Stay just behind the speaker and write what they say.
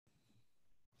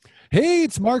Hey,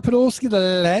 it's Mark Podolsky, the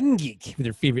Land Geek, with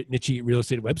your favorite niche real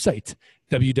estate website,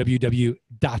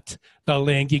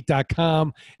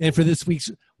 www.thelandgeek.com. And for this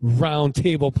week's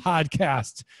Roundtable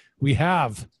podcast, we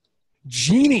have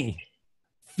Jeannie,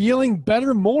 Feeling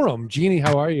Better Morum. Jeannie,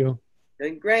 how are you?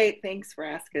 Doing great. Thanks for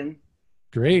asking.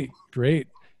 Great.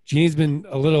 Jeannie's been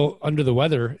a little under the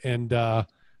weather and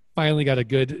finally got a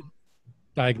good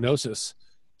diagnosis.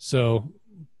 So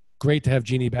great to have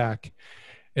Jeannie back.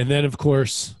 And then, of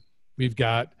course, we've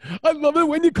got, I love it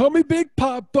when you call me Big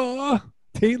Papa,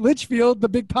 Tate Litchfield, the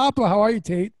Big Papa. How are you,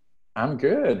 Tate? I'm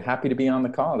good. Happy to be on the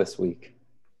call this week.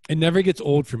 It never gets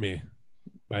old for me,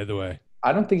 by the way.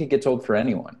 I don't think it gets old for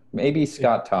anyone. Maybe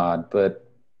Scott Todd, but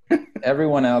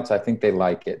everyone else, I think they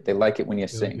like it. They like it when you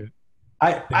sing.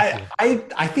 I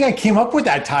think I came up with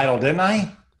that title, didn't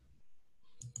I?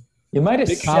 You might have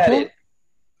Big said Papa? it,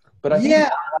 but I think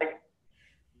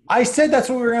I said that's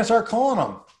what we were going to start calling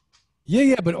them.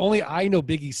 Yeah, but only I know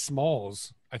Biggie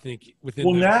Smalls, I think, within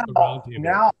Well, the roundtable.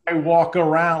 now I walk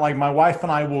around, like my wife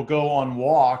and I will go on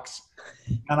walks,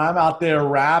 and I'm out there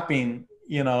rapping,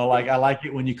 like I like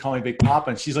it when you call me Big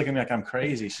Papa, and she's looking at me like I'm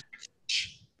crazy. She's like,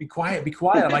 shh, be quiet.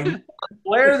 I'm like,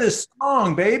 blare this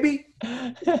song, baby.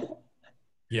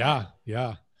 Yeah.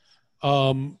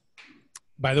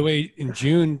 By the way, in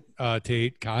June,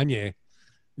 Tate, Kanye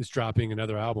is dropping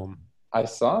another album. I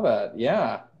saw that.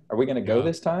 Yeah. Are we going to go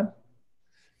this time?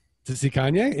 To see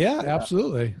Kanye? Yeah,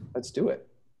 absolutely. Let's do it.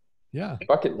 Yeah.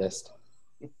 Bucket list.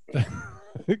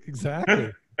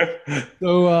 Exactly.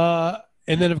 So,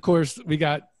 and then, of course, we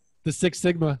got the Six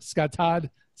Sigma, Scott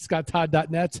Todd,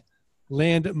 scotttodd.net,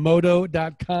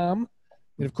 landmodo.com.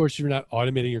 And, of course, you're not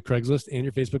automating your Craigslist and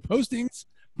your Facebook postings,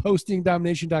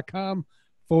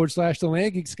 postingdomination.com/the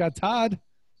Land Geek. Scott Todd,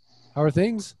 how are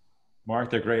things? Mark,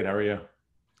 they're great. How are you?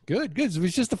 Good. It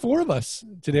was just the four of us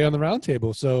today on the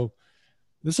roundtable. So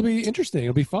this will be interesting.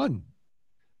 It'll be fun.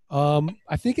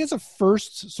 I think as a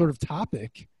first sort of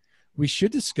topic, we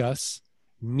should discuss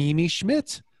Mimi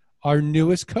Schmidt, our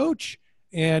newest coach,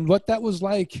 and what that was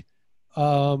like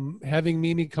having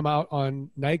Mimi come out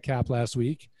on Nightcap last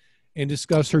week and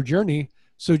discuss her journey.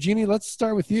 So, Jeannie, let's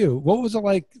start with you. What was it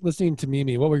like listening to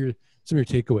Mimi? What were some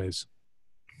of your takeaways?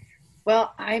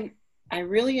 Well, I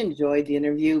really enjoyed the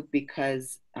interview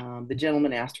because the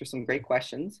gentleman asked her some great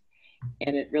questions,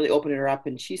 and it really opened her up.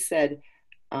 And she said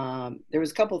there was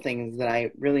a couple of things that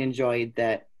I really enjoyed,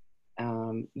 that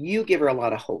you give her a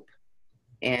lot of hope.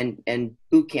 And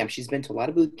boot camp. She's been to a lot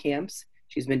of boot camps.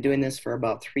 She's been doing this for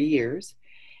about 3 years.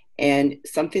 And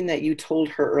something that you told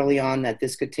her early on, that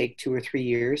this could take 2 or 3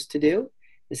 years to do.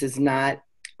 This is not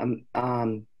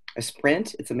a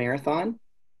sprint. It's a marathon.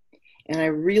 And I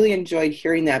really enjoyed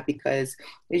hearing that because,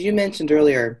 as you mentioned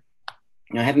earlier,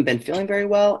 I haven't been feeling very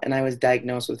well, and I was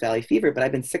diagnosed with valley fever, but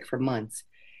I've been sick for months.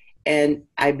 And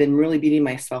I've been really beating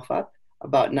myself up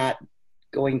about not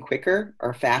going quicker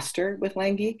or faster with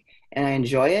Land Geek, and I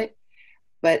enjoy it.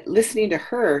 But listening to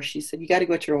her, she said, you got to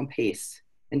go at your own pace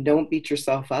and don't beat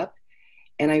yourself up.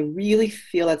 And I really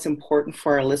feel that's important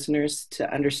for our listeners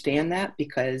to understand that,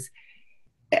 because,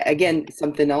 again,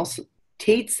 something else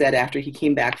Tate said after he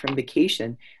came back from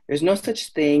vacation, there's no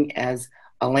such thing as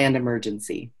a land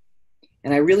emergency.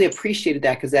 And I really appreciated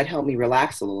that, because that helped me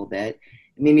relax a little bit.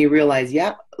 It made me realize,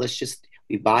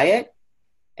 we buy it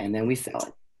and then we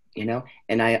sell it,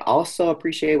 And I also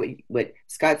appreciate what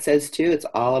Scott says too. It's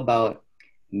all about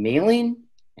mailing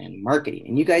and marketing.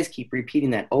 And you guys keep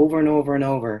repeating that over and over and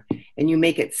over, and you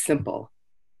make it simple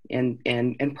and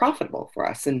profitable for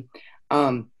us. And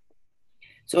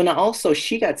so now also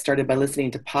she got started by listening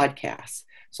to podcasts.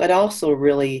 So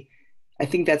I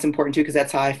think that's important too, because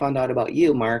that's how I found out about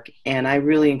you, Mark. And I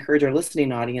really encourage our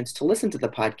listening audience to listen to the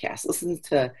podcast, listen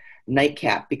to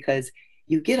Nightcap, because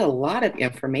you get a lot of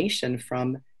information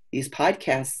from these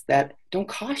podcasts that don't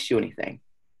cost you anything.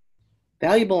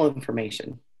 Valuable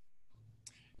information.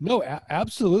 No,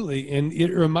 absolutely. And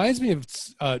it reminds me of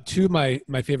two of my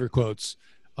favorite quotes.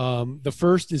 The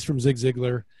first is from Zig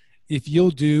Ziglar. If you'll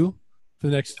do for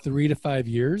the next 3 to 5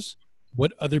 years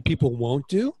what other people won't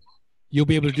do, you'll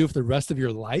be able to do for the rest of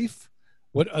your life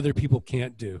what other people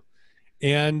can't do.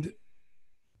 And,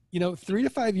 3 to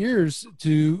 5 years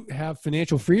to have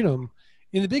financial freedom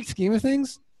in the big scheme of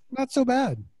things, not so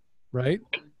bad, right?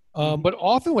 But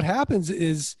often what happens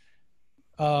is,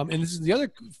 and this is the other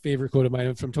favorite quote of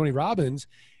mine from Tony Robbins,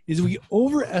 is we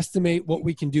overestimate what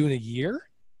we can do in a year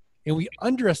and we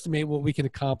underestimate what we can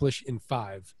accomplish in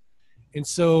 5. And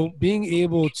so being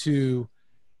able to,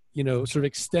 sort of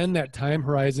extend that time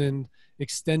horizon,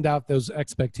 extend out those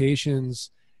expectations,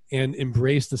 and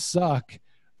embrace the suck,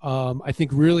 I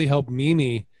think really helped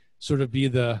Mimi sort of be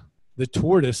the the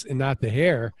tortoise and not the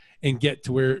hare and get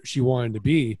to where she wanted to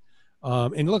be.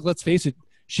 And look, let's face it,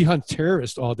 she hunts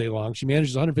terrorists all day long. She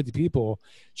manages 150 people.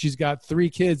 She's got 3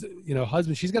 kids,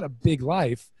 husband. She's got a big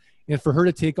life. And for her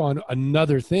to take on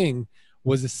another thing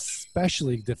was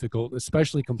especially difficult,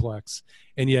 especially complex.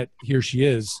 And yet here she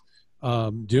is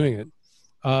doing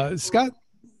it. Scott,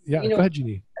 yeah, go ahead,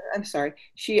 Jeannie. I'm sorry.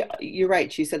 You're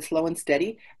right. She said slow and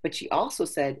steady, but she also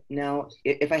said, now,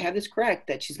 if I have this correct,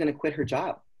 that she's going to quit her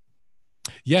job.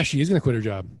 Yeah, she is going to quit her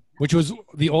job, which was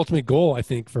the ultimate goal, I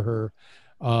think, for her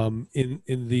in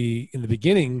the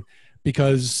beginning,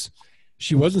 because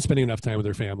she wasn't spending enough time with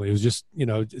her family. It was just,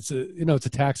 it's a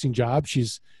taxing job.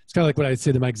 It's kind of like what I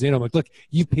said to Mike Zano. I'm like, look,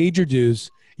 you've paid your dues.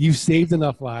 You've saved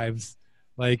enough lives.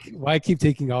 Like, why keep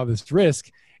taking all this risk?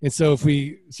 And so if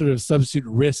we sort of substitute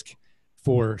risk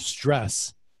for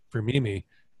stress for Mimi,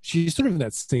 she's sort of in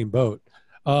that same boat.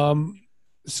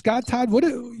 Scott, Todd,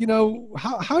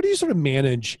 how do you sort of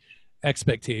manage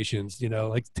expectations?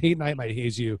 Like Tate and I might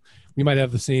haze you. We might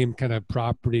have the same kind of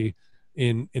property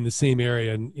in the same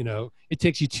area, and it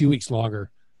takes you 2 weeks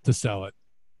longer to sell it,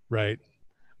 right?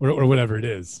 Or whatever it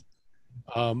is.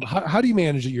 How do you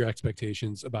manage your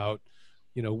expectations about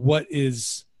what it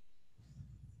is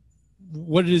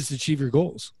to achieve your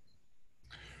goals?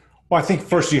 Well, I think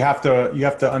first you have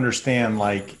to understand,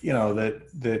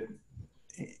 that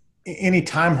any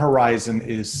time horizon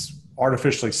is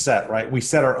artificially set, right? We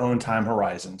set our own time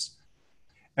horizons.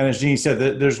 And as Jeannie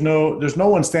said, there's no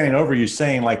one standing over you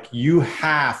saying like, you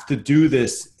have to do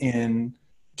this in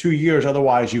 2 years,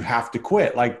 otherwise you have to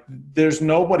quit. Like, there's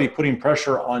nobody putting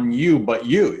pressure on you but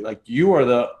you. Like, you're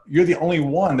the only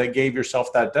one that gave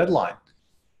yourself that deadline.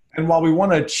 And while we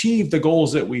want to achieve the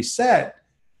goals that we set,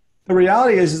 the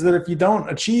reality is that if you don't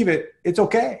achieve it, it's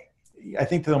okay. I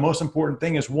think the most important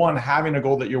thing is, 1, having a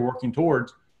goal that you're working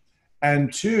towards,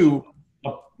 and 2,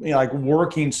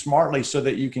 working smartly so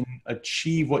that you can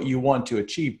achieve what you want to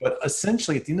achieve. But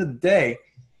essentially, at the end of the day,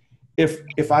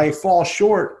 if I fall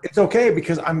short, it's okay,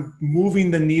 because I'm moving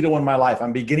the needle in my life.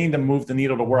 I'm beginning to move the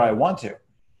needle to where I want to.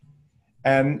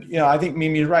 And, I think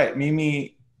Mimi's right.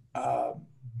 Mimi,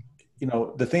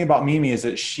 the thing about Mimi is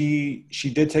that she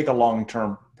did take a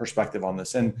long-term perspective on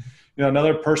this. And,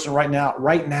 another person right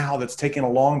now that's taking a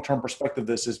long-term perspective,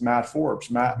 this is Matt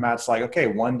Forbes. Matt's like, okay,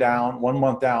 1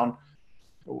 month down.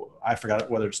 I forgot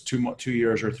whether it's 2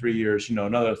 years or 3 years,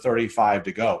 another 35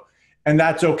 to go. And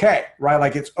that's okay, right?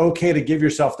 Like, it's okay to give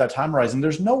yourself that time horizon.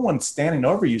 There's no one standing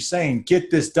over you saying, get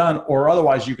this done, or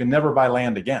otherwise you can never buy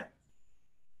land again.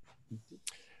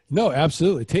 No,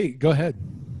 absolutely. Tate, go ahead.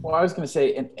 Well, I was going to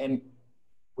say, and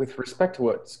with respect to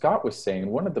what Scott was saying,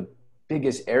 one of the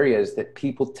biggest areas that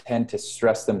people tend to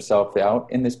stress themselves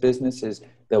out in this business is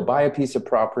they'll buy a piece of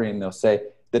property and they'll say,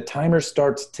 the timer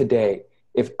starts today.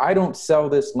 If I don't sell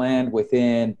this land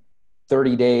within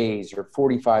 30 days or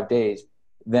 45 days,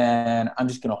 then I'm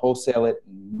just going to wholesale it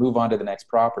and move on to the next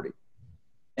property.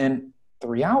 And the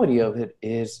reality of it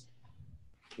is,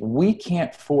 we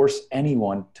can't force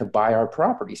anyone to buy our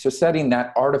property. So setting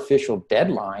that artificial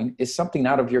deadline is something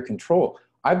out of your control.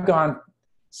 I've gone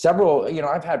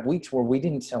I've had weeks where we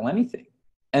didn't sell anything.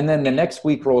 And then the next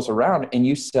week rolls around and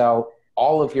you sell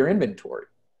all of your inventory,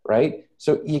 right?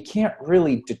 So you can't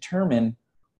really determine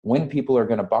when people are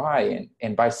going to buy.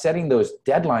 And by setting those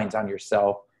deadlines on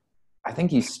yourself, I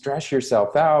think you stress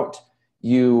yourself out.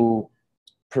 You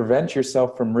prevent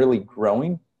yourself from really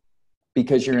growing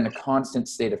because you're in a constant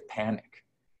state of panic.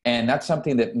 And that's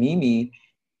something that Mimi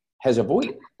has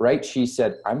avoided, right? She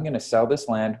said, I'm going to sell this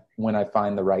land when I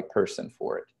find the right person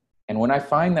for it. And when I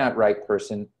find that right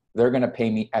person, they're going to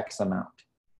pay me X amount.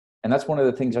 And that's one of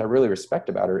the things I really respect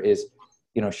about her is,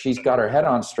 she's got her head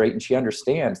on straight, and she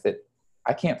understands that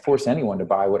I can't force anyone to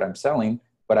buy what I'm selling,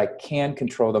 but I can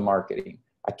control the marketing.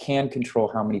 I can control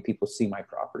how many people see my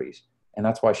properties. And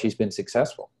that's why she's been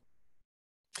successful.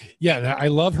 Yeah, I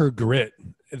love her grit.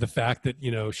 The fact that,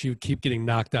 she would keep getting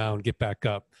knocked down, get back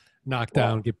up, knocked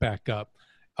down, get back up,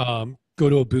 go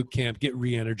to a boot camp, get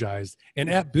re-energized. And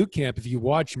at boot camp, if you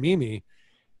watch Mimi,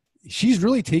 she's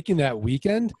really taking that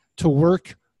weekend to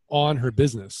work on her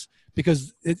business,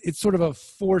 because it's sort of a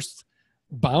forced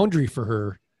boundary for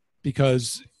her,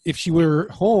 because if she were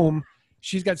home,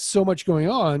 she's got so much going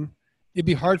on, it'd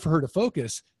be hard for her to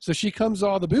focus. So she comes to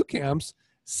all the boot camps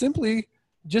simply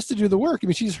just to do the work. I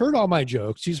mean, she's heard all my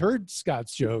jokes. She's heard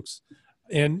Scott's jokes,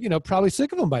 and, probably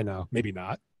sick of them by now. Maybe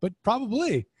not, but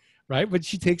probably, right? But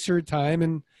she takes her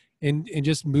time and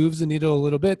just moves the needle a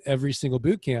little bit every single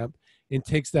boot camp and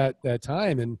takes that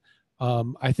time. And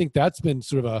I think that's been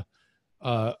sort of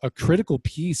a critical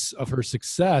piece of her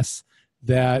success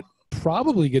that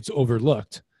probably gets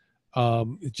overlooked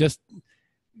Just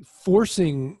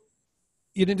forcing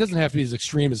it doesn't have to be as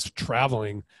extreme as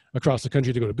traveling across the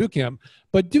country to go to boot camp,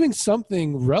 but doing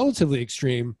something relatively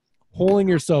extreme, holding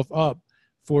yourself up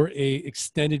for a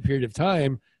extended period of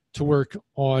time to work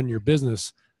on your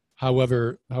business,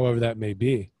 however that may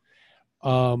be.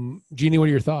 Jeannie, what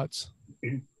are your thoughts?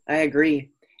 I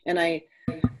agree. And I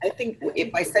think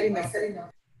if by setting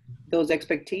those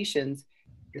expectations,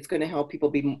 it's going to help people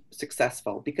be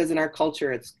successful, because in our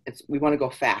culture, it's we want to go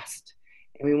fast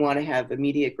and we want to have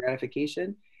immediate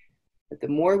gratification. But the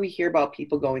more we hear about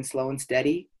people going slow and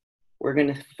steady, we're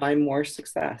going to find more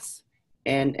success.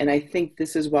 And I think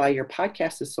this is why your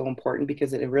podcast is so important,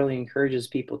 because it really encourages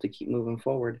people to keep moving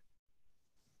forward.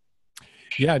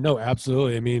 Yeah, no,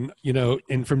 absolutely. I mean,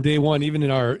 and from day one, even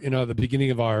in the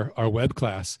beginning of our web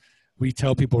class, we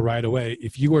tell people right away,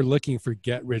 if you are looking for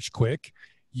get rich quick,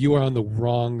 you are on the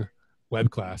wrong web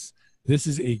class. This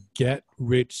is a get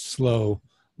rich slow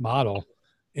model.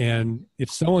 And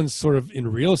if someone's sort of in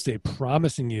real estate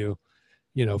promising you,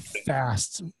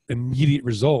 fast, immediate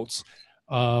results,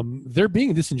 they're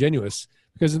being disingenuous,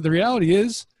 because the reality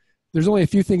is there's only a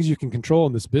few things you can control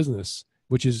in this business,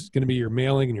 which is going to be your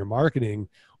mailing and your marketing.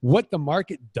 What the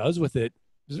market does with it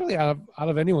is really out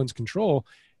of anyone's control.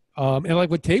 And like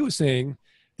what Tate was saying,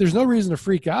 there's no reason to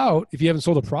freak out if you haven't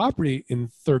sold a property in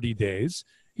 30 days.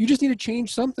 You just need to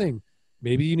change something.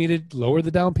 Maybe you need to lower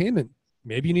the down payment.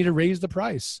 Maybe you need to raise the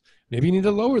price. Maybe you need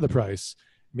to lower the price.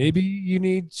 Maybe you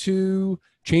need to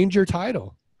change your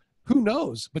title. Who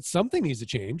knows? But something needs to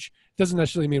change. Doesn't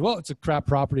necessarily mean, well, it's a crap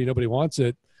property, nobody wants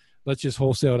it, let's just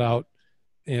wholesale it out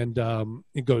and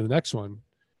go to the next one,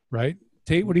 right?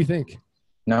 Tate, what do you think?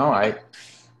 No, I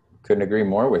couldn't agree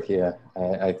more with you.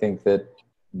 I think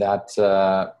that's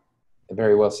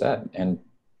very well said. And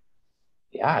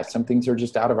yeah, some things are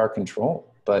just out of our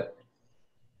control. But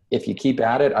if you keep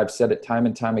at it, I've said it time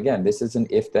and time again, this is an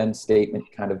if-then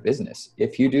statement kind of business.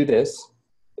 If you do this,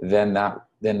 then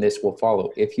this will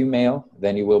follow. If you mail,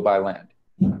 then you will buy land.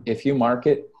 If you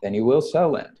market, then you will sell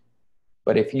land.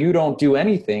 But if you don't do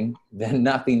anything, then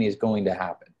nothing is going to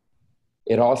happen.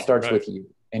 It all starts with you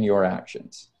and your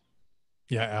actions.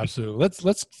 Yeah, absolutely.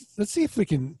 Let's see if we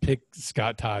can pick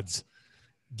Scott Todd's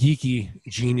geeky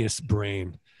genius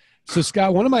brain. So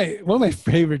Scott, one of my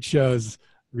favorite shows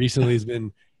recently has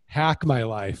been Hack My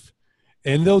Life.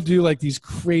 And they'll do like these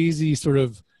crazy sort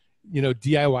of,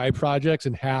 DIY projects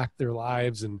and hack their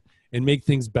lives and make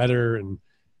things better. And,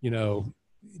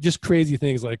 just crazy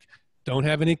things like, don't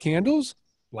have any candles?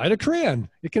 Light a crayon.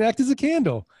 It can act as a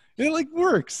candle. And it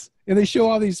works. And they show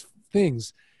all these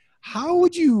things. How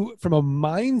would you, from a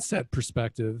mindset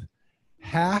perspective,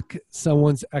 hack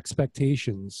someone's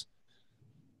expectations?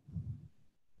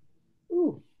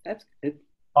 Ooh, that's good.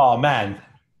 Oh man.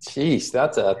 Jeez,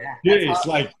 that's a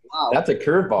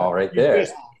curveball right there. A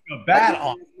bat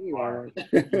on.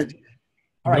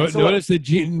 All right, notice that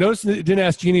it didn't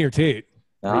ask Jeannie or Tate.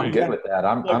 No, I'm good with that.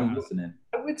 I'm listening.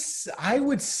 I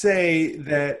would say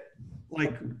that,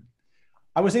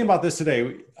 I was thinking about this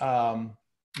today.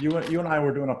 You and I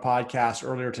were doing a podcast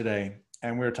earlier today,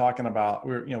 and we were talking about,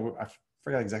 I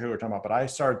forgot exactly what we were talking about, but I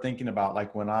started thinking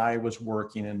about when I was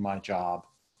working in my job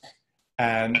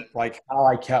and how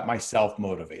I kept myself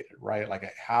motivated, right?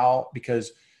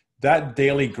 Because that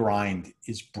daily grind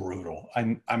is brutal. I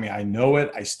mean, I know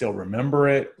it, I still remember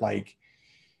it. The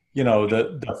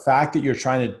fact that you're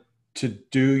trying to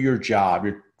do your job,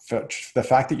 the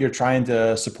fact that you're trying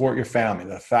to support your family,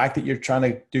 the fact that you're trying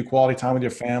to do quality time with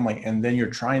your family, and then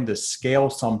you're trying to scale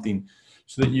something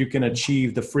so that you can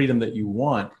achieve the freedom that you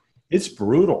want, it's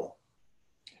brutal.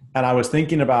 And I was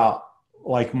thinking about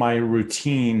my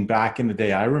routine back in the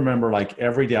day. I remember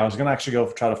every day, I was going to actually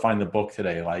go try to find the book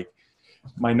today,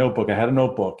 my notebook. I had a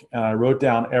notebook and I wrote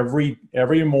down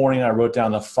every morning, I wrote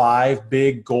down the 5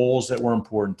 big goals that were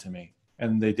important to me.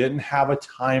 And they didn't have a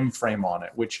time frame on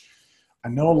it, which I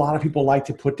know a lot of people like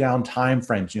to put down time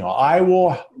frames. I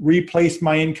will replace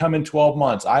my income in 12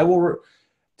 months.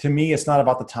 To me, it's not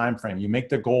about the time frame. You make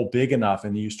the goal big enough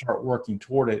and you start working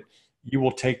toward it, you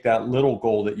will take that little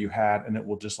goal that you had and it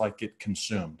will just get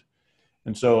consumed.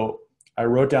 And so I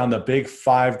wrote down the big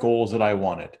 5 goals that I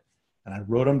wanted. And I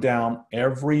wrote them down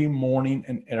every morning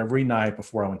and every night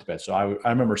before I went to bed. So I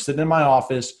remember sitting in my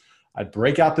office, I'd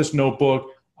break out this notebook,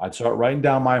 I'd start writing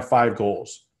down my 5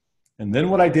 goals. And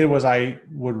then what I did was I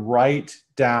would write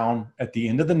down at the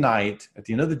end of the night, at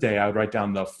the end of the day, I would write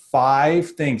down the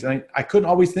 5 things. And I couldn't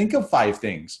always think of 5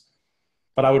 things,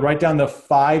 but I would write down the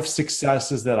 5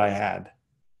 successes that I had.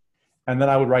 And then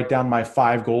I would write down my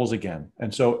 5 goals again.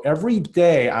 And so every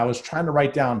day I was trying to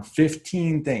write down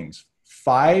 15 things.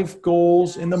 5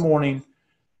 goals in the morning,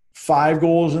 5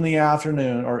 goals in the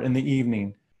afternoon or in the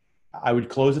evening. I would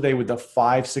close the day with the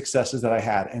 5 successes that I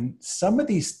had. And some of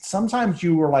these, sometimes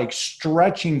you were like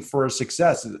stretching for a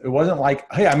success. It wasn't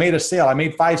like, hey, I made a sale. I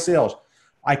made 5 sales.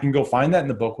 I can go find that in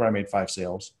the book where I made 5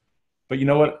 sales. But you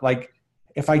know what? Like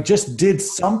if I just did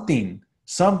something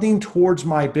towards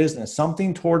my business,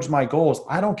 something towards my goals,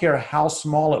 I don't care how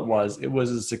small it was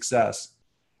a success.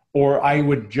 Or I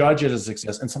would judge it as a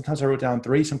success. And sometimes I wrote down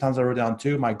 3, sometimes I wrote down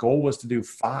 2. My goal was to do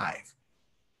 5.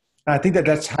 And I think that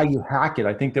that's how you hack it.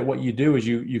 I think that what you do is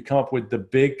you come up with the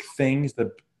big things,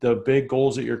 the big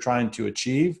goals that you're trying to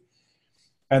achieve.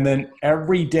 And then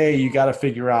every day you got to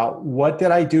figure out, what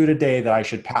did I do today that I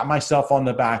should pat myself on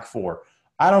the back for?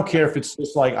 I don't care if it's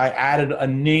just like I added a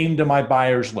name to my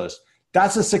buyer's list.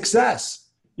 That's a success.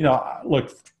 You know,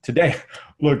 look,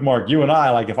 Mark, you and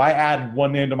I, like if I added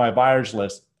one name to my buyer's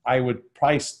list, I would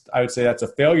say that's a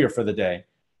failure for the day.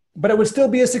 But it would still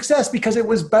be a success because it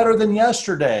was better than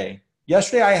yesterday.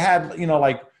 Yesterday I had,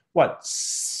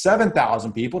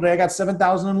 7,000 people. Today I got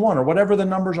 7,001 or whatever the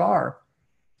numbers are.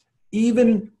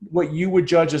 Even what you would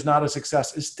judge as not a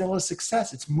success is still a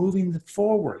success. It's moving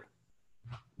forward.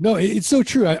 No, it's so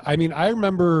true. I mean, I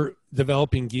remember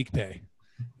developing GeekPay.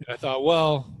 And I thought,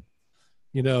 well,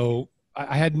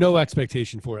 I had no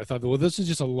expectation for it. I thought, well, this is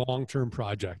just a long-term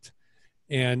project.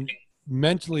 And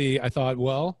mentally I thought,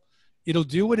 well, it'll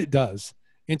do what it does.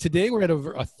 And today we're at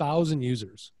over 1,000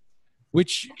 users,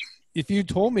 which if you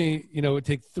told me, it would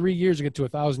take 3 years to get to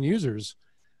 1,000 users,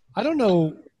 I don't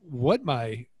know what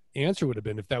my answer would have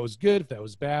been, if that was good, if that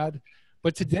was bad.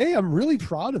 But today I'm really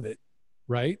proud of it,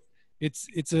 right?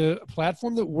 It's a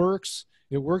platform that works.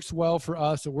 It works well for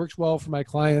us. It works well for my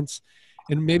clients.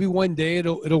 And maybe one day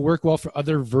it'll work well for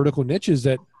other vertical niches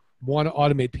that want to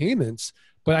automate payments.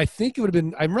 But I think it would have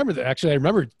been, I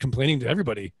remember complaining to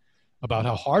everybody about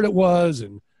how hard it was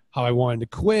and how I wanted to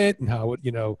quit and how,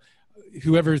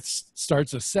 whoever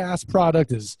starts a SaaS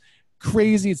product is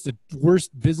crazy. It's the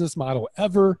worst business model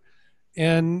ever.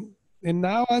 And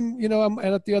now I'm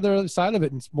at the other side of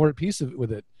it and more at peace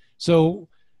with it. So,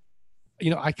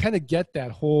 I kind of get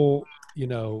that whole,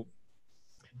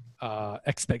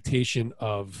 expectation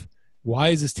of why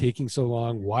is this taking so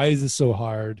long? Why is this so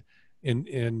hard? And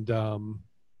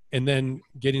then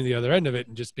getting to the other end of it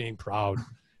and just being proud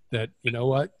that, you know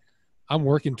what, I'm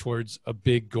working towards a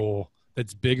big goal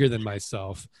that's bigger than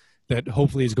myself, that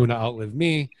hopefully is going to outlive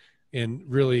me and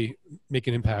really make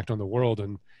an impact on the world.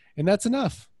 And that's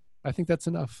enough. I think that's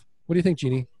enough. What do you think,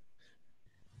 Jeannie?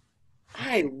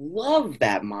 I love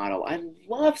that model. I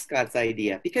love Scott's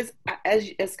idea because as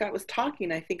Scott was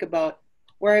talking, I think about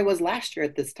where I was last year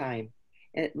at this time.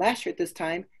 And last year at this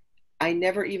time, I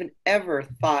never even ever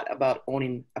thought about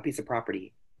owning a piece of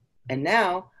property. And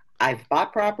now I've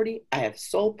bought property, I have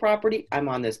sold property, I'm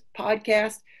on this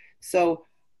podcast. So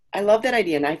I love that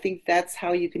idea. And I think that's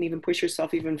how you can even push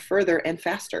yourself even further and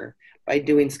faster by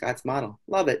doing Scott's model.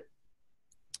 Love it.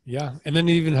 Yeah. And then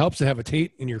it even helps to have a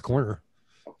Tate in your corner.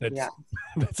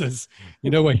 That says, you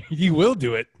know what, you will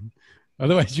do it.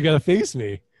 Otherwise you got to face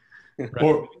me.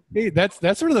 Right? Hey, that's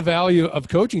sort of the value of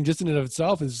coaching just in and of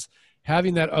itself, is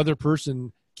having that other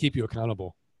person keep you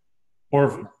accountable.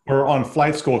 Or on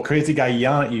flight school, crazy guy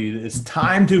yelling at you, it's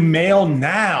time to mail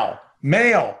now.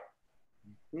 Mail.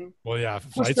 Well, yeah.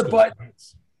 Push the button.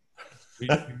 We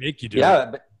make you do it.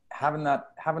 But having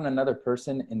another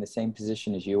person in the same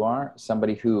position as you are,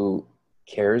 somebody who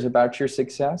cares about your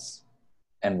success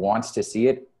and wants to see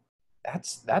it,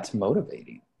 that's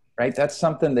motivating, right? That's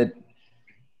something that,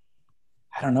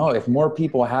 I don't know, if more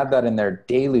people had that in their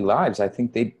daily lives, I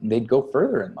think they'd go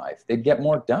further in life. They'd get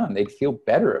more done. They'd feel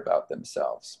better about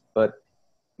themselves. But,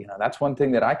 that's one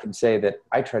thing that I can say that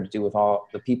I try to do with all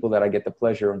the people that I get the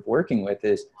pleasure of working with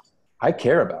is I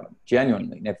care about them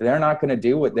genuinely. And if they're not going to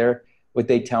do what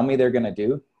they tell me they're going to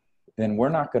do, then we're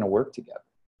not going to work together.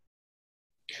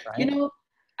 Right?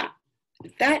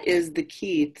 That is the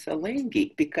key to Lane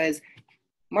Geek, because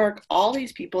Mark, all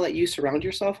these people that you surround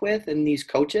yourself with and these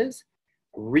coaches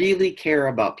really care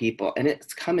about people, and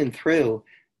it's coming through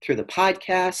the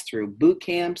podcast, through boot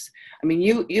camps. I mean,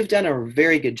 you've done a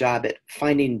very good job at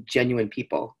finding genuine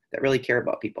people that really care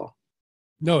about people.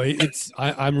 No,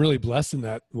 I'm really blessed in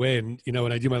that way. And,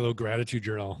 when I do my little gratitude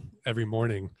journal every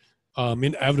morning,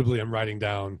 inevitably I'm writing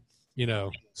down,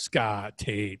 Scott,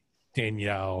 Tate,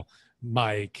 Danielle,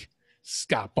 Mike,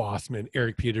 Scott Bossman,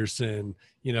 Eric Peterson,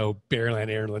 Bearland,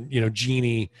 Aaron,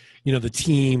 Jeannie, the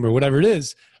team or whatever it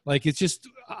is. Like, it's just,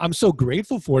 I'm so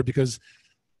grateful for it because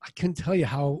I couldn't tell you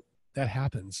how that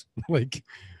happens. Like,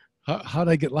 how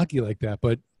did I get lucky like that?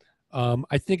 But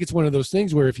I think it's one of those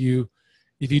things where if you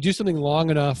do something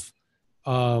long enough,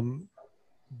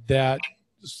 that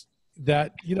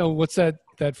what's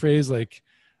that phrase, like,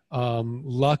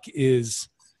 luck is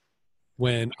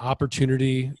when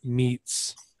opportunity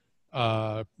meets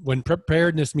when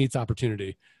preparedness meets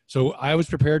opportunity. So I was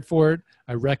prepared for it.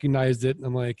 I recognized it. And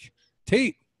I'm like,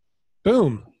 Tate,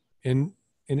 boom. And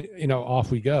off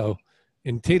we go.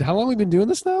 And Tate, how long have we been doing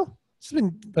this now? It's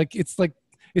been like, it 4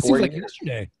 seems like years.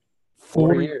 yesterday.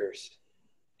 4 years.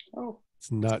 Oh,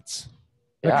 it's nuts.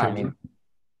 Yeah, Okay. I mean,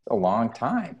 a long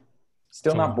time.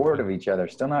 Still It's a not long bored time. of each other.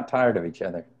 Still not tired of each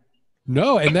other.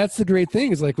 No, and that's the great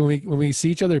thing is, like, when we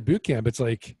see each other at boot camp, it's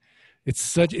like it's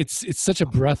such a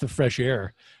breath of fresh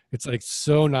air. It's like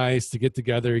so nice to get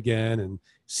together again and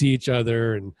see each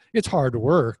other, and it's hard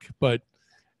work, but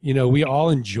we all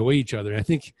enjoy each other. I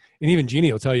think, and even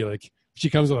Jeannie will tell you, like, if she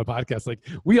comes on the podcast, like,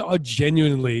 we all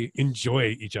genuinely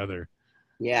enjoy each other.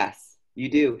 yes, you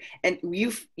do. And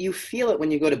you feel it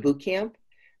when you go to boot camp.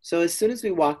 So as soon as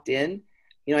we walked in,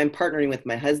 I'm partnering with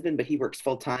my husband, but he works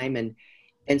full time, and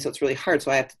so it's really hard.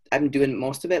 So I'm doing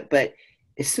most of it. But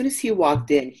as soon as he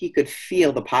walked in, he could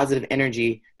feel the positive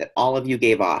energy that all of you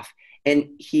gave off.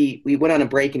 And we went on a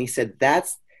break, and he said,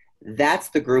 that's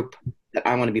the group that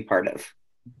I want to be part of.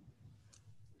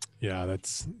 Yeah,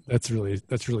 that's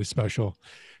really special.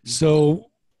 So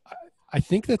I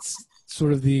think that's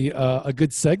sort of a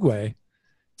good segue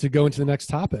to go into the next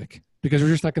topic, because we're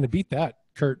just not going to beat that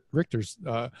Kurt Richter's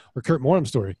or Kurt Moram's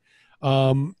story,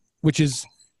 which is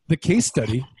the case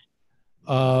study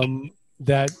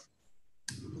that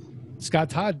Scott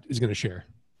Todd is going to share.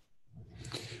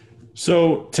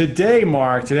 So today,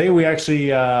 Mark, we actually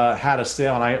had a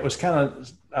sale, and I was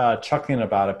kind of chuckling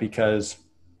about it because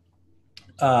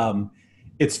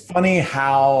it's funny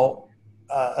how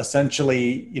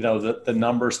essentially, the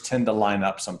numbers tend to line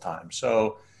up sometimes.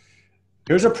 So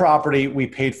here's a property. We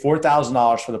paid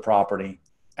 $4,000 for the property,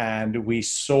 and we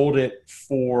sold it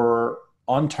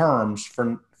on terms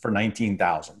for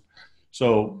 $19,000.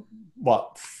 So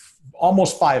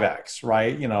almost 5x,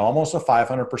 right? Almost a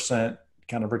 500%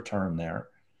 kind of return there.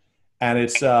 And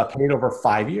it's paid over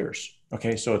 5 years.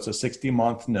 Okay. So it's a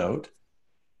 60-month note.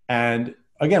 And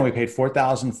again, we paid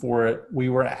 $4,000 for it. We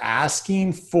were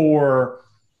asking for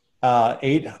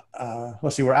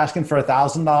we're asking for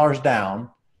 $1,000 down.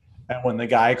 And when the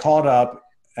guy called up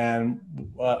and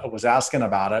was asking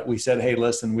about it, we said, hey,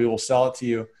 listen, we will sell it to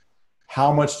you.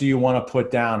 How much do you want to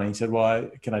put down? And he said, well,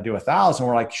 can I do 1,000?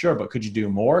 We're like, sure, but could you do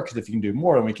more? Because if you can do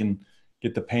more, then we can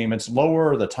get the payments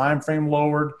lower, the time frame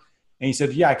lowered. And he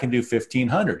said, yeah, I can do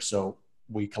 1,500. So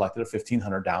we collected a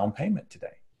 1,500 down payment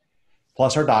today,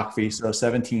 plus our doc fee, so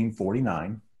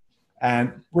 $1,749.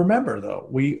 And remember, though,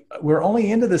 we're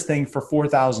only into this thing for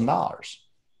 $4,000.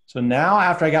 So now,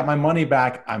 after I got my money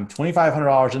back, I'm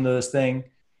 $2,500 into this thing.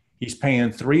 He's paying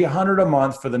 $300 a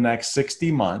month for the next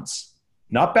 60 months.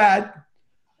 Not bad.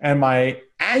 And my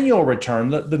annual return,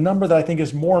 the number that I think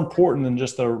is more important than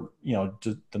just the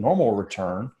normal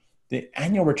return, the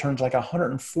annual return is like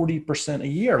 140% a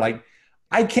year. Like,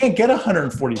 I can't get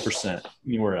 140%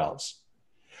 anywhere else.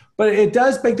 But it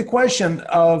does beg the question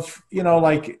of,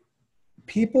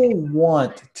 people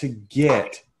want to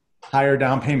get higher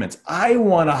down payments. I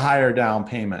want a higher down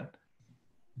payment.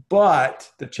 But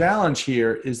the challenge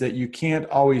here is that you can't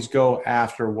always go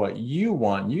after what you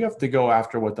want. You have to go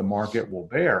after what the market will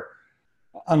bear.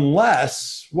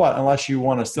 Unless you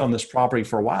want to sit on this property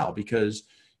for a while, because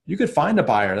you could find a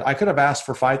buyer. I could have asked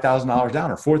for $5,000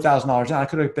 down or $4,000 down. I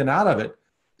could have been out of it,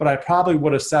 but I probably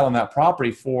would have sat on that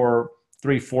property for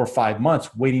 3, 4, 5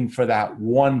 months waiting for that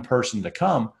one person to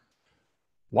come.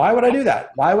 Why would I do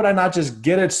that? Why would I not just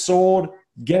get it sold,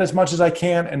 get as much as I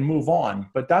can, and move on?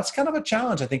 But that's kind of a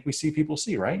challenge I think we see people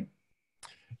see, right?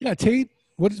 Yeah, Tate,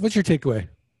 what's your takeaway?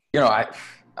 I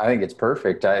think it's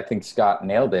perfect. I think Scott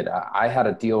nailed it. I had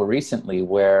a deal recently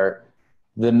where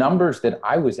the numbers that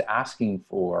I was asking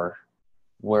for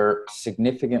were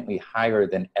significantly higher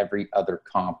than every other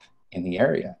comp in the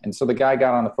area. And so the guy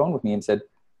got on the phone with me and said,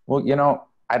 well,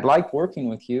 I'd like working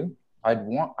with you. I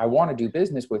want to do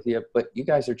business with you, but you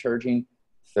guys are charging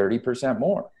 30%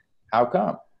 more. How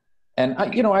come? And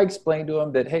I explained to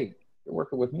him that, hey, you're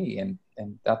working with me and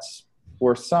that's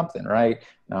worth something, right?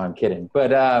 No, I'm kidding.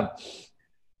 But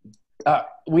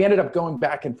we ended up going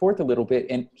back and forth a little bit,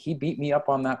 and he beat me up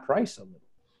on that price a little.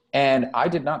 And I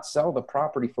did not sell the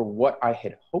property for what I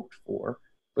had hoped for.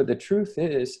 But the truth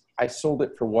is, I sold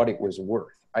it for what it was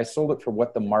worth. I sold it for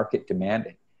what the market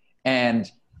demanded.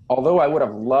 And although I would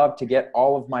have loved to get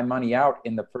all of my money out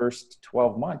in the first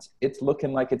 12 months, it's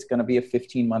looking like it's going to be a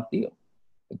 15-month deal.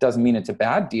 It doesn't mean it's a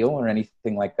bad deal or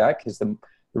anything like that, because the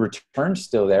return's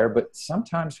still there. But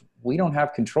sometimes we don't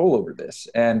have control over this.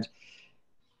 And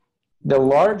The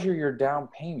larger your down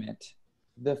payment,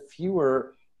 the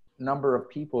fewer number of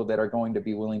people that are going to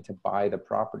be willing to buy the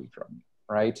property from you,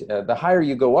 right? The higher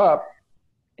you go up,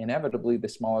 inevitably, the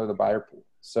smaller the buyer pool.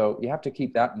 So you have to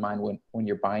keep that in mind when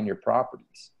you're buying your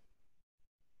properties.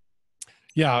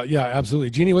 Yeah, absolutely.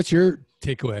 Jeannie, what's your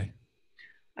takeaway?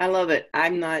 I love it.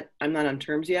 I'm not on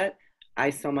terms yet. I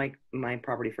sell my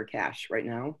property for cash right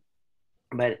now,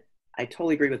 but I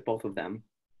totally agree with both of them.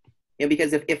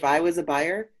 Because if I was a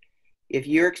buyer, if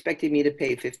you're expecting me to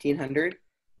pay $1,500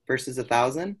 versus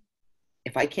 $1,000,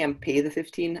 if I can't pay the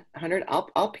 $1,500,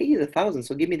 I'll pay you the $1,000.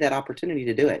 So give me that opportunity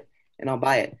to do it, and I'll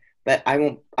buy it. But I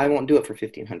won't do it for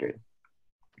 $1,500.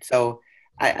 So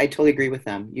I totally agree with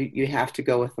them. You have to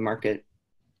go with the market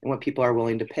and what people are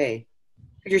willing to pay.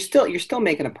 You're still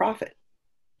making a profit.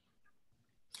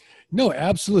 No,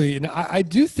 absolutely. And I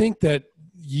do think that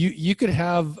you could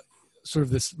have sort of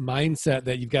this mindset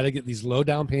that you've got to get these low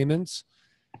down payments,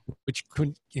 which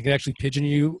can actually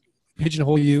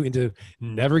pigeonhole you into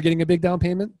never getting a big down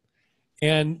payment.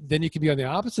 And then you can be on the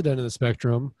opposite end of the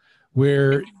spectrum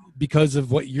where, because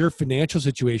of what your financial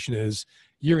situation is,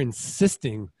 you're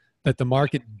insisting that the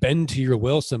market bend to your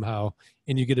will somehow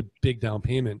and you get a big down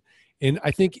payment. And I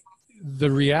think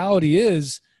the reality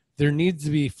is there needs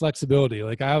to be flexibility.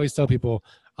 Like I always tell people,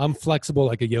 I'm flexible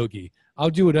like a yogi.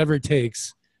 I'll do whatever it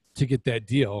takes to get that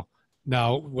deal.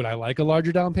 Now, would I like a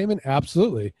larger down payment?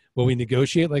 Absolutely. Will we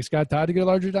negotiate like Scott Todd to get a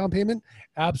larger down payment?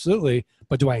 Absolutely.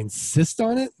 But do I insist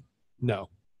on it? No.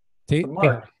 Tate?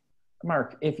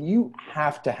 Mark, if you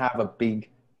have to have a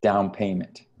big down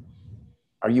payment,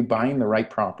 are you buying the right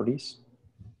properties?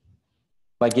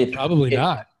 Like Probably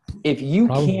not. If you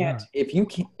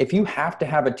have to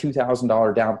have a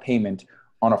 $2,000 down payment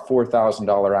on a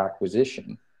 $4,000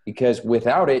 acquisition, because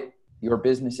without it, your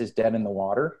business is dead in the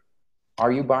water,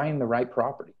 are you buying the right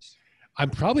properties? I'm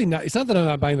probably not. It's not that I'm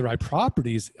not buying the right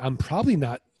properties. I'm probably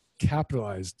not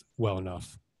capitalized well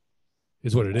enough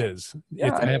is what it is.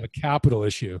 Yeah, I have a capital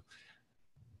issue.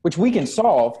 Which we can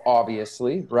solve,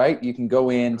 obviously, right? You can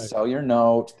go in, Right. sell your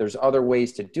note. There's other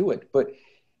ways to do it. But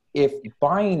if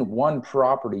buying one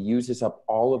property uses up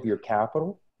all of your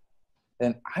capital,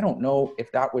 then I don't know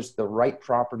if that was the right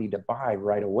property to buy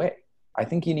right away. I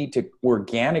think you need to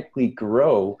organically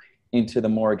grow into the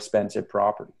more expensive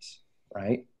properties,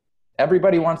 right?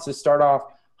 Everybody wants to start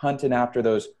off hunting after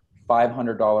those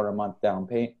 $500 a month down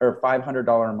payment or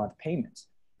 $500 a month payments.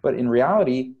 But in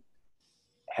reality,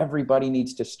 everybody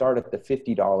needs to start at the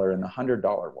 $50 and the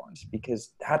 $100 ones,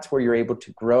 because that's where you're able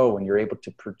to grow and you're able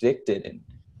to predict it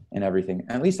and everything.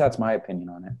 At least that's my opinion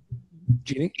on it.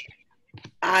 Jeannie?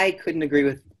 I couldn't agree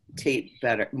with Tate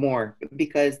more,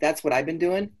 because that's what I've been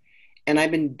doing. And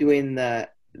I've been doing the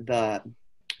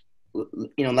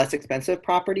less expensive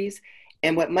properties.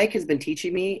 And what Mike has been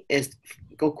teaching me is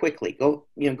go quickly, go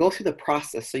through the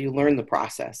process so you learn the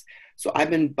process. So I've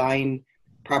been buying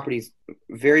properties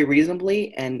very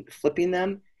reasonably and flipping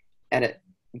them at a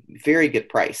very good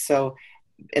price. So,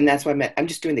 and that's why I'm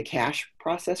just doing the cash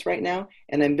process right now,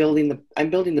 and I'm building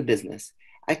the business.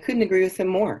 I couldn't agree with him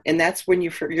more. And that's when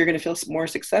you're going to feel more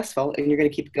successful, and you're going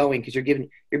to keep going because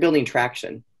you're building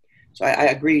traction. So I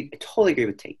agree. I totally agree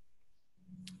with Tate.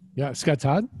 Yeah. Scott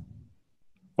Todd?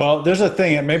 Well, there's a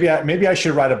thing, and maybe I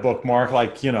should write a book, Mark.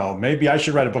 Like, maybe I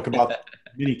should write a book about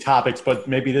many topics, but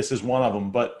maybe this is one of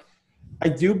them. But I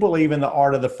do believe in the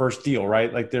art of the first deal,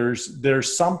 right? Like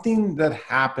there's something that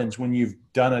happens when you've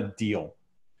done a deal.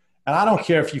 And I don't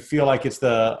care if you feel like it's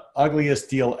the ugliest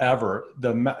deal ever.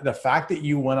 The fact that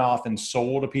you went off and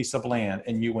sold a piece of land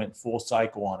and you went full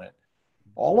cycle on it,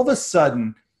 all of a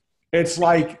sudden, it's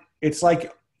like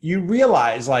you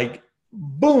realize, like,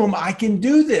 boom, I can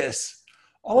do this.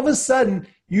 All of a sudden,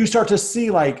 you start to see,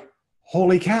 like,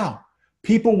 holy cow,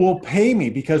 people will pay me.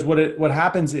 Because what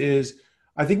happens is,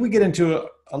 I think we get into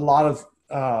a lot of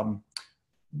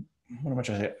what am I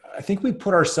trying to say? I think we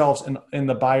put ourselves in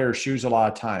the buyer's shoes a lot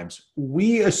of times.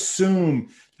 We assume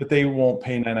that they won't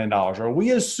pay $99, or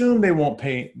we assume they won't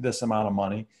pay this amount of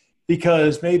money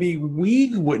because maybe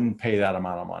we wouldn't pay that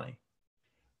amount of money,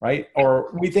 right?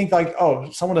 Or we think like, oh,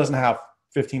 someone doesn't have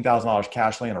 $15,000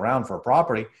 cash laying around for a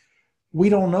property. We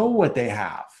don't know what they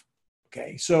have,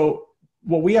 okay? So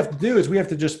what we have to do is we have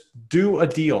to just do a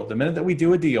deal. The minute that we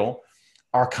do a deal,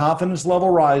 our confidence level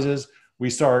rises. We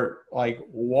start like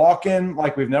walking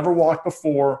like we've never walked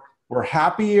before. We're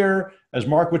happier. As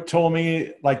Mark would told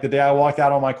me, like the day I walked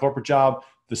out on my corporate job,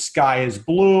 the sky is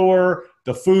bluer.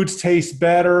 The foods taste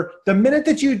better. The minute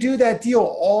that you do that deal,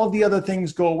 all the other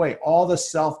things go away. All the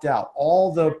self-doubt,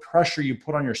 all the pressure you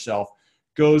put on yourself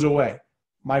goes away.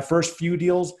 My first few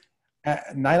deals,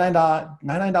 $99 down,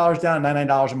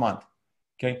 $99 a month.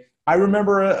 Okay. I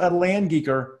remember a land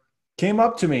geeker came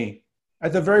up to me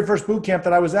at the very first boot camp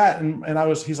that I was at. And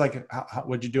he's like,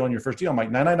 what'd you do on your first deal? I'm like,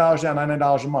 $99 down,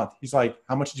 $99 a month. He's like,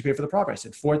 how much did you pay for the property? I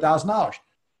said, $4,000.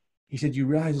 He said, you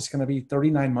realize it's going to be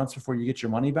 39 months before you get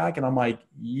your money back? And I'm like,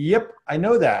 yep, I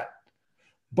know that.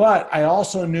 But I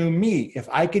also knew me, if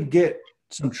I could get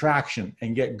some traction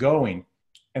and get going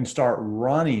and start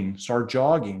running, start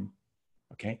jogging,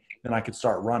 okay, then I could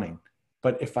start running.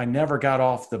 But if I never got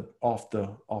off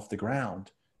the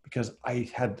ground because I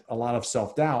had a lot of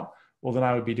self-doubt, well, then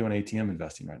I would be doing ATM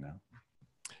investing right now.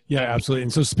 Yeah, absolutely.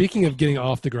 And so speaking of getting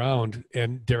off the ground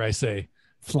and, dare I say,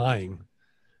 flying,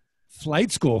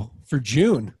 flight school for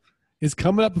June is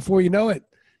coming up before you know it.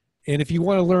 And if you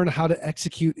want to learn how to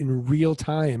execute in real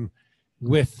time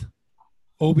with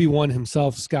Obi-Wan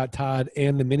himself, Scott Todd,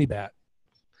 and the Minibat,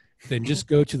 then just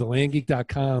go to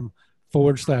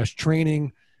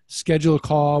thelandgeek.com/training, schedule a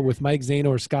call with Mike Zano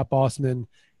or Scott Bossman,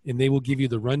 and they will give you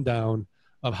the rundown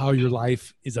of how your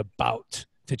life is about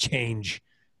to change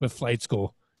with flight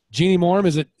school. Jeannie Morm,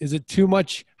 is it too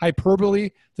much hyperbole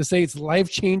to say it's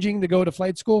life-changing to go to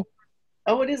flight school?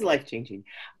 Oh, it is life-changing.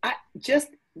 Just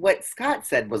what Scott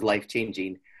said was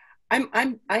life-changing.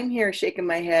 I'm here shaking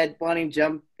my head, wanting to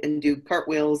jump and do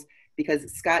cartwheels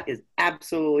because Scott is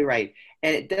absolutely right.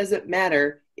 And it doesn't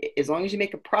matter, as long as you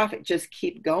make a profit, just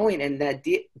keep going. And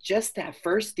just that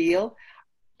first deal,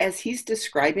 as he's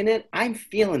describing it, I'm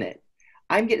feeling it.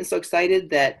 I'm getting so excited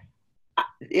that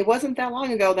it wasn't that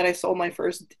long ago that I sold my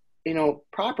first,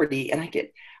 property, and I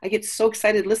get so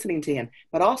excited listening to him.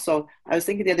 But also, I was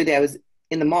thinking the other day, I was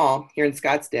in the mall here in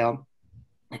Scottsdale,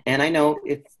 and I know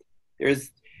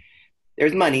there's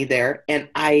money there, and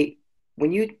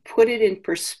when you put it in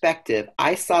perspective,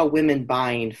 I saw women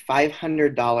buying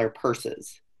 $500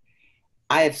 purses.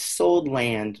 I have sold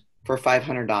land for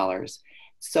 $500.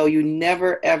 So you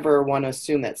never, ever want to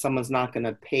assume that someone's not going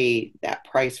to pay that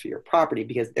price for your property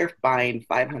because they're buying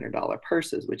 $500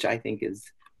 purses, which I think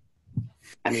is,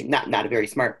 not a very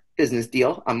smart business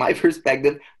deal on my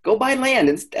perspective. Go buy land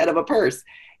instead of a purse.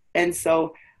 And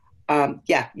so,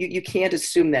 you can't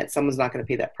assume that someone's not going to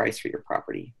pay that price for your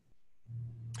property.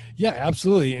 Yeah,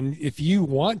 absolutely. And if you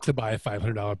want to buy a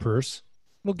 $500 purse,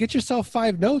 well, get yourself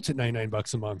 5 notes at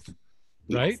 $99 a month,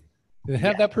 right? Yes. And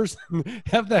have that person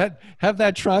have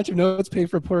that tranche of notes pay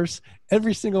for a purse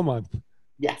every single month.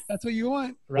 Yes, that's what you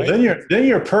want, right? Well, then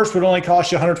your purse would only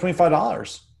cost you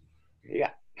 $125.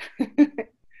 Yeah.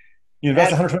 You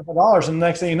invest $125, and the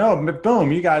next thing you know,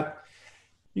 boom, you got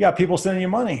people sending you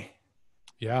money.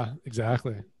 Yeah,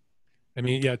 exactly.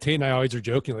 Tate and I always are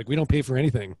joking, like, we don't pay for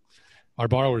anything. Our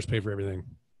borrowers pay for everything.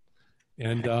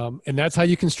 And that's how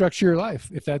you can structure your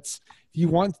life. If you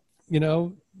want,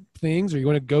 things, or you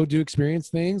want to go do experience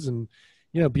things and,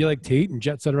 be like Tate and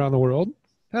jet set around the world,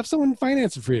 have someone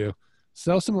finance it for you.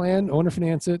 Sell some land, owner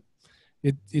finance it.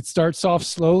 It starts off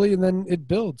slowly and then it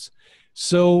builds.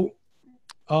 So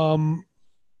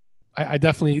I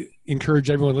definitely encourage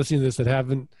everyone listening to this that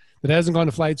hasn't gone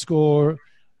to flight school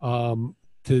to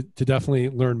definitely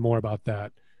learn more about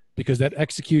that, because that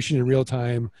execution in real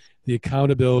time, the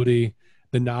accountability,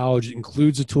 the knowledge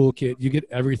includes a toolkit. You get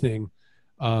everything.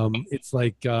 It's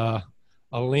like a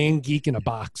land geek in a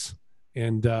box.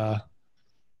 And, I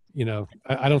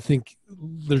don't think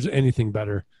there's anything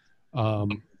better.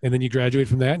 And then you graduate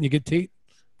from that and you get Tate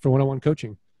for one-on-one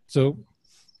coaching. So,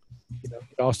 it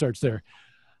all starts there.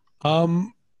 For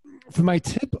my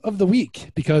tip of the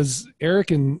week, because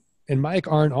Eric and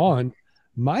Mike aren't on,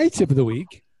 my tip of the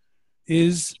week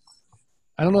is,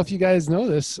 I don't know if you guys know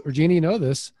this or Jeannie know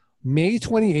this, May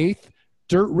 28th,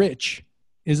 Dirt Rich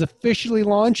is officially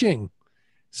launching.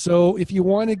 So if you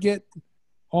want to get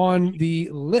on the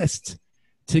list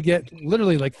to get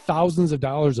literally like thousands of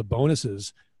dollars of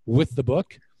bonuses with the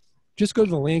book, just go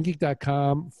to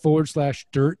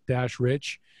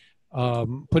thelandgeek.com/dirt-rich.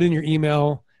 Put in your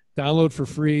email, download for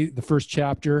free the first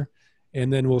chapter,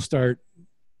 and then we'll start,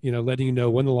 letting you know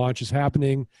when the launch is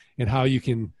happening and how you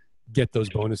can get those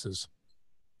bonuses.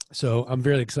 So I'm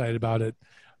very excited about it.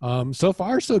 So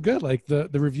far, so good. Like the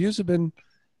reviews have been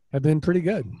pretty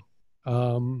good.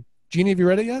 Jeannie, have you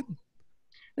read it yet?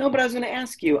 No, but I was going to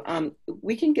ask you,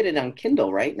 we can get it on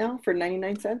Kindle right now for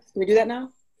 99 cents. Can we do that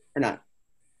now or not?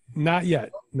 Not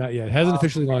yet. It hasn't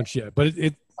officially launched yet, but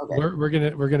okay. We're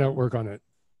gonna work on it.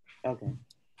 Okay.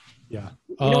 Yeah.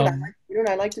 You know what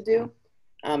I like to do?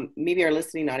 Maybe our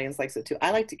listening audience likes it too.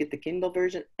 I like to get the Kindle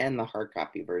version and the hard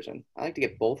copy version. I like to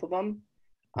get both of them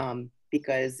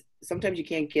because sometimes you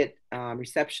can't get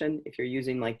reception if you're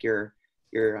using like your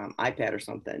iPad or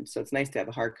something. So it's nice to have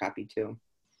a hard copy too.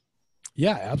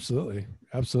 Yeah, absolutely.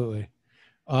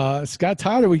 Scott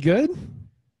Todd, are we good?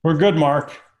 We're good,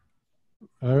 Mark.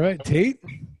 All right, Tate.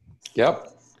 Yep.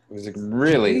 It was a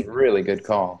really, really good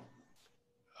call.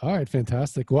 All right,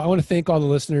 fantastic. Well, I want to thank all the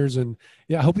listeners, and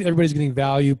yeah, I hope everybody's getting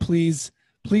value. Please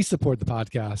support the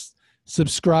podcast.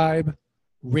 Subscribe,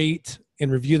 rate,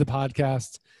 and review the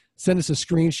podcast. Send us a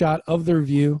screenshot of the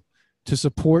review to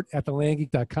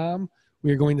support@thelandgeek.com.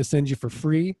 We are going to send you for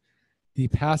free the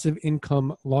Passive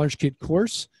Income Launch Kit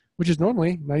course, which is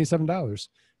normally $97.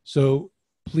 So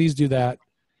please do that.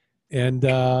 And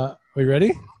are we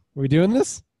ready? Are we doing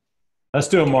this? Let's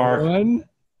do it, Mark.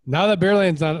 Now that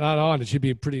Bearland's not on, it should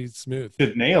be pretty smooth.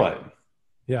 Should nail it.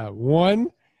 Yeah. 1,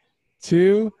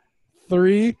 2,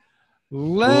 3.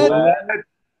 Let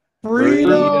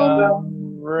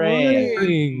freedom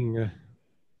ring.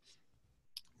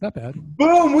 Not bad.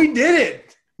 Boom, we did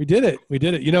it. We did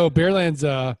it. You know, Bearland's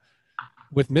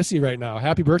with Missy right now.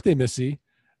 Happy birthday, Missy.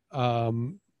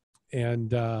 And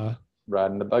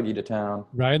Riding the buggy to town.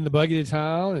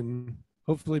 And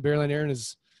hopefully Bearland Aaron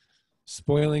is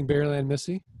spoiling Bearland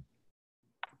Missy.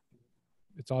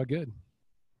 It's all good.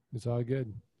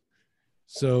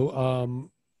 So,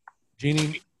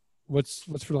 Jeannie, what's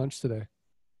for lunch today?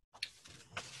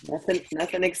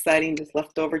 Nothing exciting, just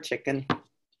leftover chicken.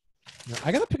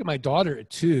 I got to pick up my daughter at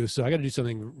 2, so I got to do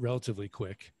something relatively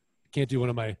quick. I can't do one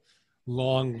of my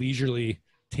long, leisurely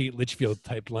Tate Litchfield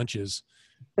type lunches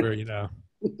where, you know,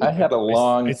 I had a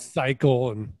long I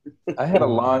cycle and I had a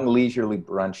long leisurely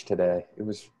brunch today. I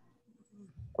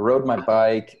rode my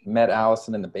bike, met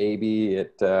Allison and the baby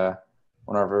at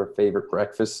one of her favorite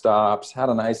breakfast stops. Had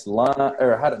a nice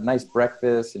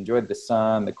breakfast. Enjoyed the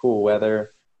sun, the cool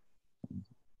weather.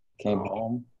 Came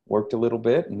home, worked a little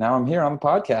bit, and now I'm here on the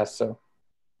podcast. So,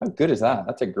 how good is that?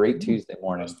 That's a great Tuesday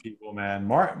morning. Those people, man.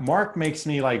 Mark makes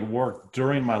me like work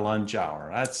during my lunch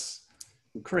hour. That's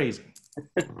crazy.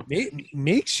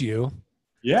 makes you.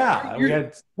 Yeah,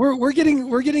 we're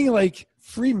getting like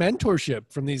free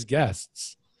mentorship from these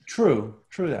guests. True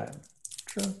that.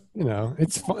 True. You know,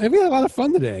 it's fun. We had a lot of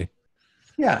fun today.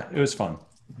 Yeah, it was fun.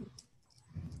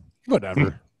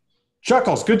 Whatever.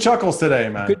 Good chuckles today,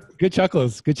 man. Good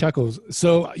chuckles.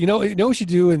 So you know what we should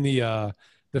do in the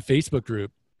Facebook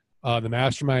group, the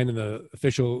mastermind and the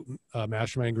official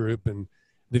mastermind group and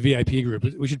the VIP group.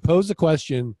 We should pose the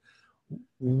question: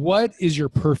 what is your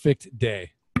perfect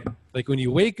day? Like when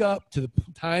you wake up to the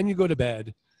time you go to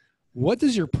bed, what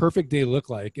does your perfect day look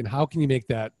like, and how can you make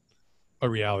that a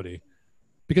reality?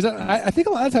 Because I think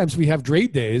a lot of times we have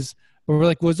great days, but we're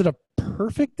like, was it a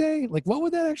perfect day? Like, what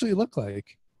would that actually look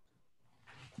like?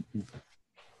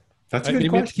 That's a good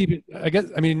question. We have to keep it, I guess.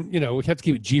 I mean, you know, we have to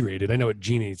keep it G-rated. I know what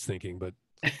Jeannie's thinking, but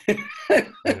you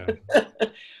know.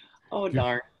 Oh,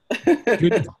 darn.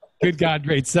 Good God,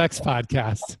 great sex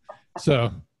podcast.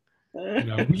 So, you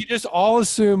know, we just all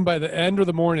assume by the end of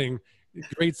the morning,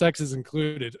 great sex is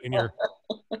included in your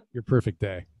perfect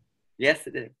day. Yes,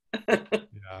 it is.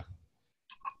 Yeah.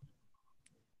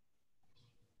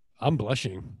 I'm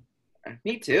blushing.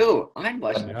 Me too. I'm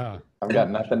blushing. Yeah. I've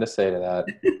got nothing to say to that.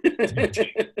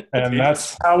 And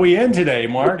that's how we end today,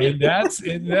 Mark. And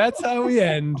that's how we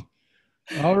end.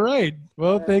 All right.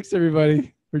 Well, thanks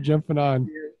everybody for jumping on.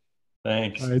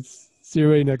 Thanks. All right. See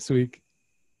you next week.